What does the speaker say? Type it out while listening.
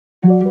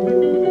Hey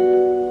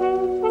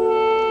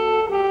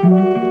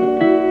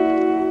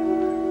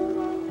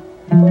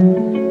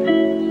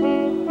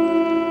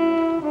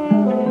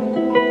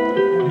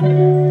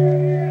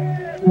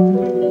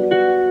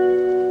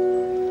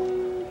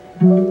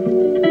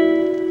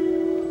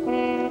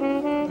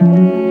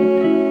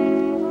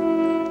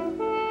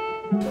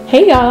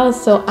y'all,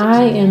 so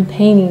I am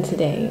painting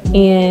today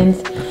and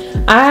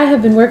I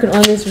have been working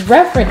on this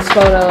reference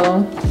photo.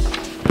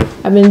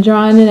 I've been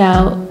drawing it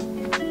out.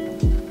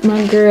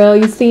 My girl,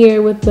 you see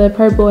her with the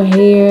purple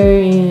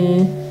hair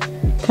and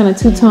kind of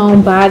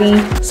two-tone body.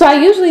 So I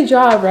usually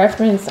draw a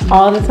reference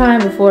all the time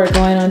before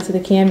going onto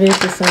the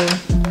canvas with some,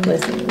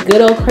 listen,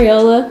 good old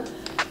Crayola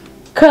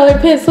color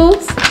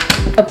pencils,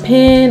 a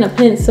pen, a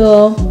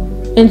pencil,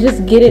 and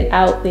just get it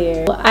out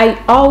there.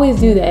 I always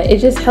do that. It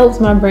just helps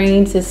my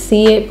brain to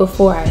see it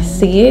before I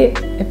see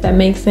it, if that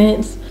makes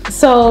sense.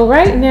 So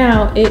right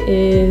now it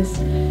is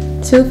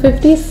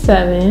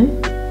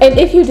 2:57. And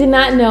if you did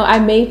not know, I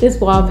made this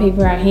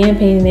wallpaper, I hand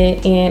painted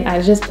it, and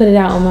I just put it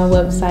out on my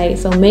website.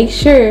 So make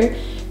sure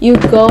you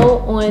go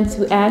on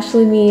to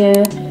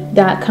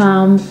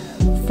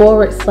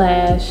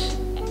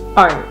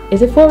ashleymeah.com/art.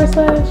 Is it /?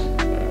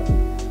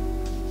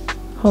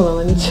 Hold on,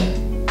 let me check.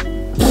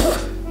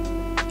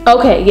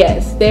 Okay,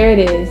 yes, there it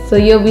is. So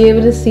you'll be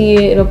able to see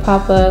it. It'll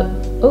pop up.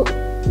 Oh,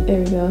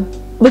 there we go.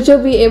 But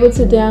you'll be able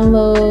to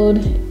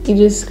download. You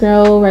just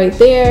scroll right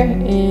there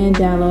and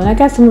download. I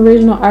got some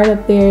original art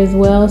up there as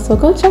well, so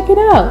go check it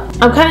out.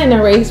 I'm kind of in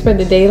a race for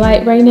the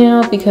daylight right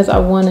now because I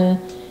want to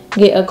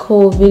get a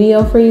cool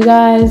video for you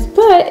guys.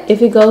 But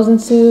if it goes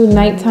into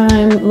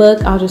nighttime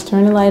look, I'll just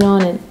turn the light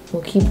on and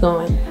we'll keep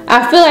going.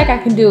 I feel like I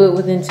can do it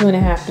within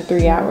 2.5 to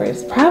 3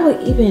 hours, probably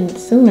even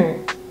sooner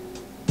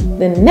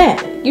than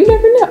that. You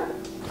never know.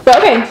 But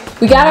okay,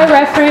 we got our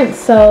reference,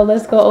 so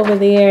let's go over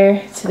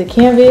there to the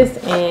canvas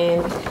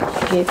and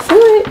get to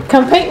it.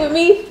 Come paint with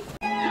me.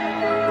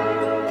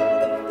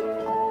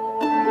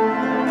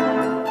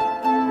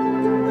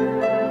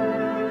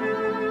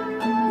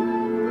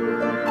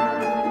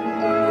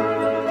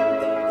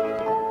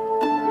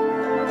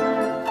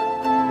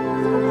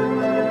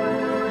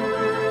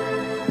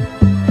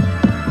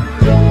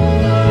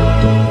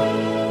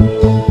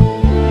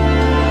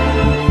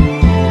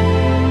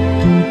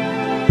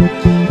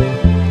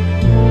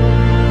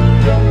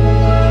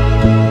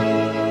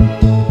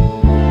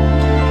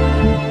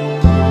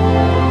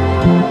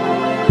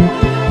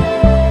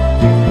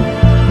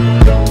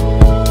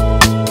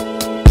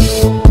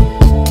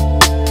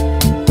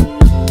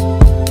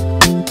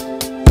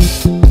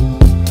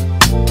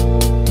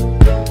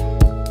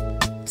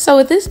 So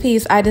with this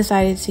piece, I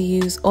decided to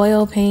use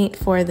oil paint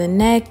for the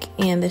neck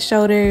and the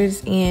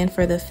shoulders and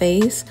for the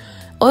face.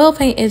 Oil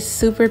paint is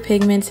super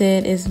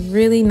pigmented, it's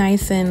really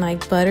nice and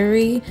like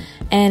buttery,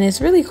 and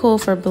it's really cool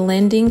for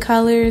blending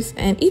colors.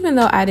 And even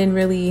though I didn't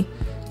really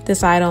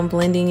decide on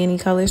blending any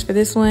colors for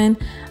this one,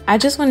 I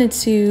just wanted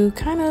to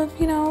kind of,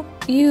 you know,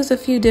 use a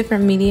few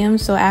different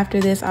mediums. So after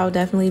this, I'll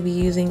definitely be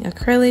using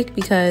acrylic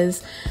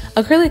because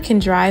acrylic can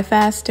dry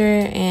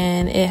faster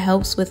and it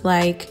helps with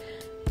like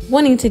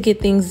wanting to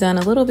get things done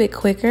a little bit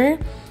quicker.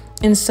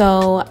 And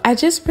so I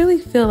just really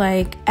feel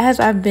like as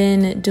I've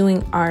been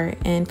doing art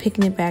and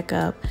picking it back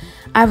up,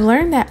 I've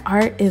learned that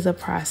art is a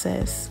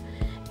process,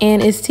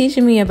 and it's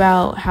teaching me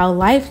about how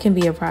life can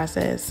be a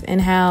process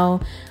and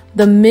how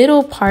the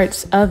middle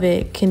parts of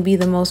it can be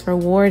the most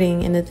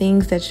rewarding and the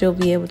things that you'll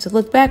be able to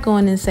look back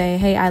on and say,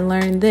 hey, I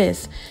learned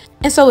this.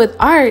 And so with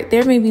art,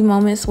 there may be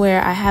moments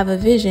where I have a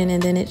vision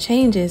and then it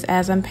changes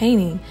as I'm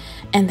painting.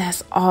 And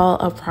that's all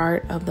a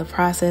part of the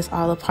process,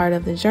 all a part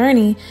of the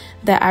journey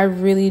that I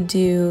really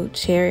do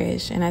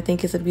cherish. And I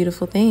think it's a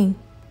beautiful thing.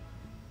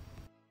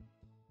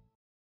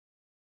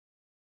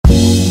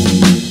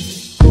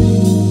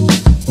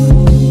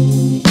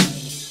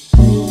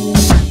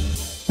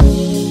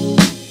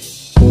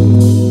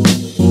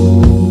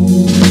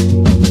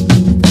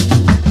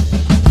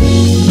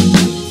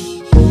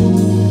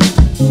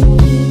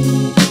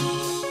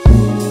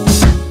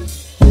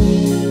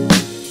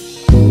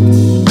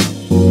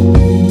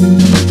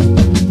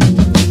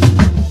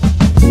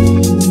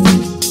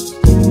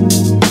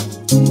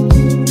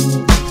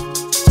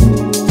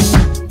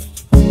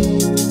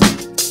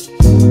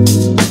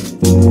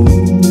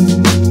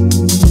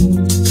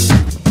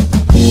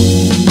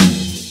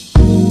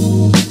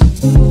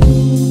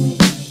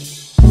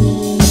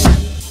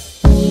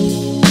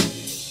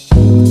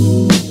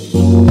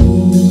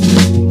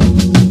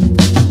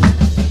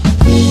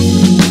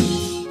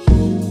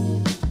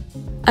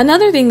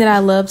 Another thing that I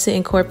love to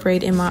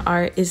incorporate in my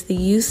art is the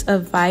use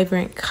of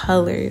vibrant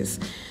colors.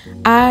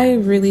 I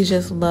really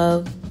just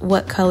love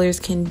what colors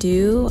can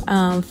do.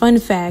 Fun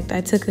fact,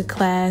 I took a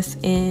class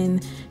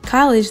in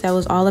college that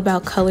was all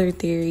about color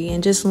theory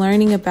and just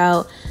learning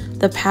about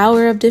the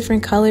power of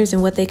different colors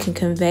and what they can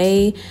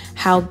convey,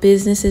 how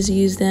businesses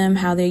use them,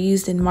 how they're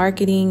used in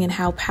marketing, and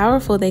how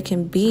powerful they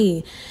can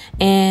be.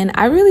 And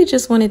I really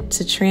just wanted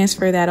to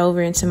transfer that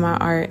over into my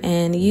art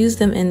and use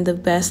them in the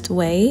best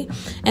way.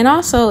 And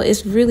also,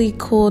 it's really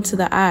cool to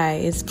the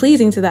eye. It's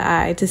pleasing to the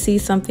eye to see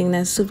something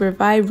that's super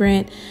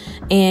vibrant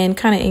and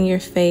kind of in your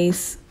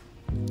face,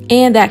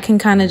 and that can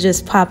kind of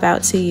just pop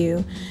out to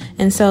you.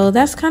 And so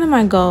that's kind of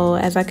my goal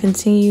as I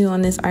continue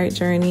on this art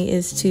journey,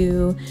 is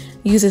to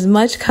use as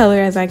much color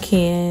as I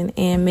can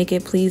and make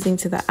it pleasing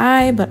to the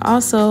eye, but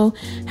also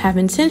have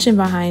intention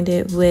behind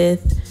it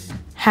with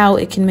how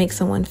it can make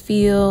someone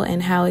feel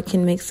and how it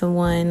can make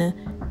someone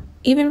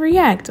even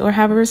react or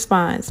have a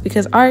response,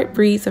 because art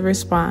breeds a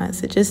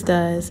response. It just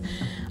does.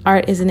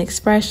 Art is an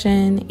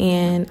expression,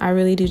 and I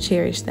really do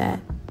cherish that.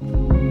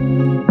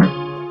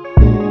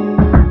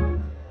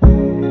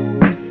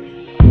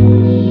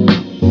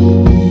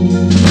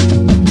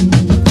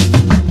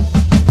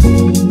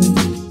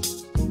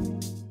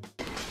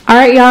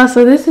 Alright, y'all,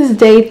 so this is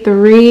day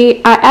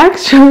 3. I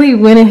actually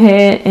went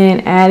ahead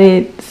and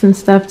added some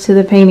stuff to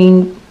the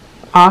painting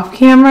off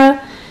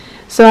camera.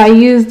 So I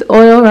used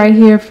oil right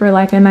here for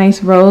like a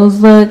nice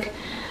rose look.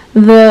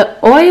 The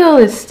oil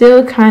is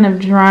still kind of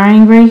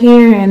drying right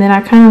here, and then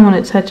I kind of want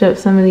to touch up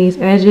some of these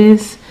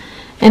edges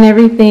and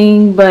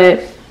everything,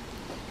 but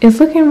it's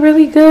looking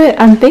really good.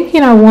 I'm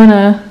thinking I want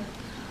to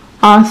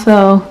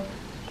also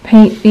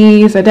paint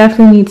these. I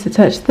definitely need to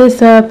touch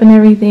this up and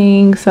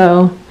everything,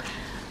 so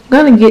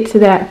gonna get to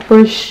that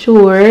for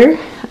sure.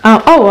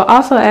 Oh, I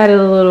also added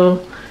a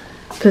little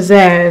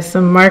pizzazz,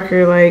 some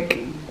marker, like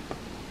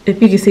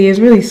if you can see, it's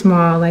really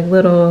small, like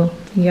little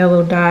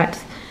yellow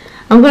dots.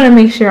 I'm gonna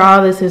make sure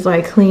all this is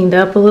like cleaned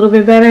up a little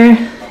bit better,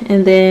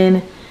 and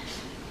then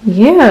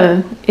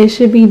yeah, it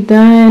should be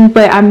done.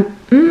 But I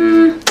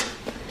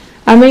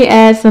may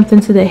add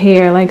something to the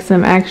hair, like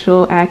some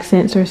actual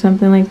accents or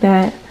something like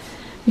that,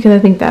 because I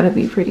think that'll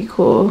be pretty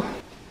cool.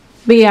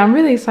 But yeah, I'm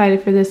really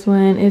excited for this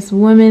one. It's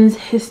Women's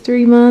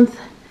History Month.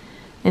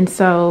 And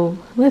so,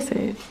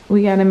 listen,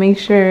 we got to make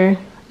sure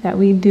that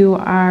we do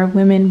our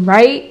women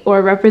right,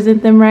 or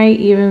represent them right,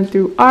 even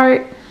through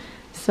art.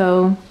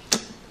 So,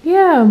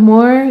 yeah,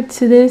 more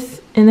to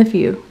this in a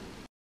few.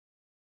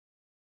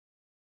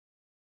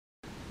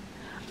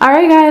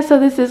 Alright guys, so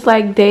this is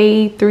like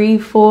day 3,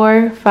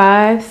 4,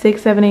 5,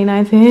 6, 7, 8,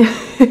 9,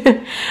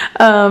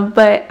 10.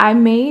 But I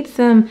made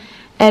some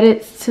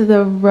edits to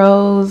the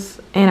rose,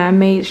 and I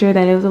made sure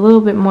that it was a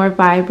little bit more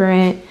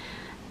vibrant,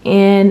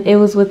 and it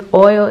was with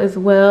oil as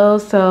well,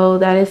 so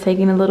that is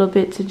taking a little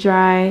bit to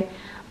dry.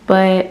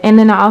 And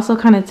then I also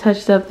kind of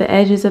touched up the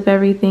edges of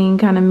everything,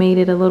 kind of made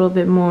it a little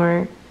bit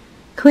more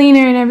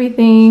cleaner and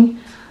everything.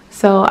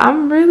 So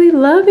I'm really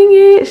loving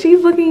it.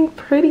 She's looking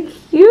pretty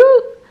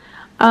cute.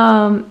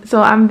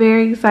 So I'm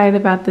very excited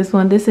about this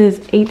one. This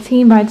is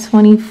 18 by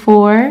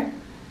 24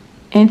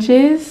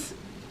 inches,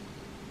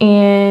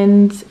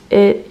 and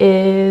it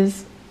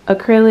is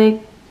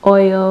acrylic,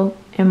 oil,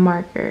 and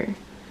marker.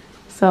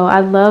 So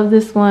I love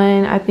this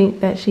one. I think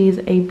that she's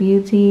a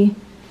beauty,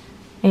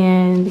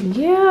 and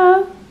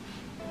yeah,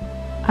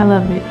 I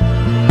love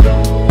it.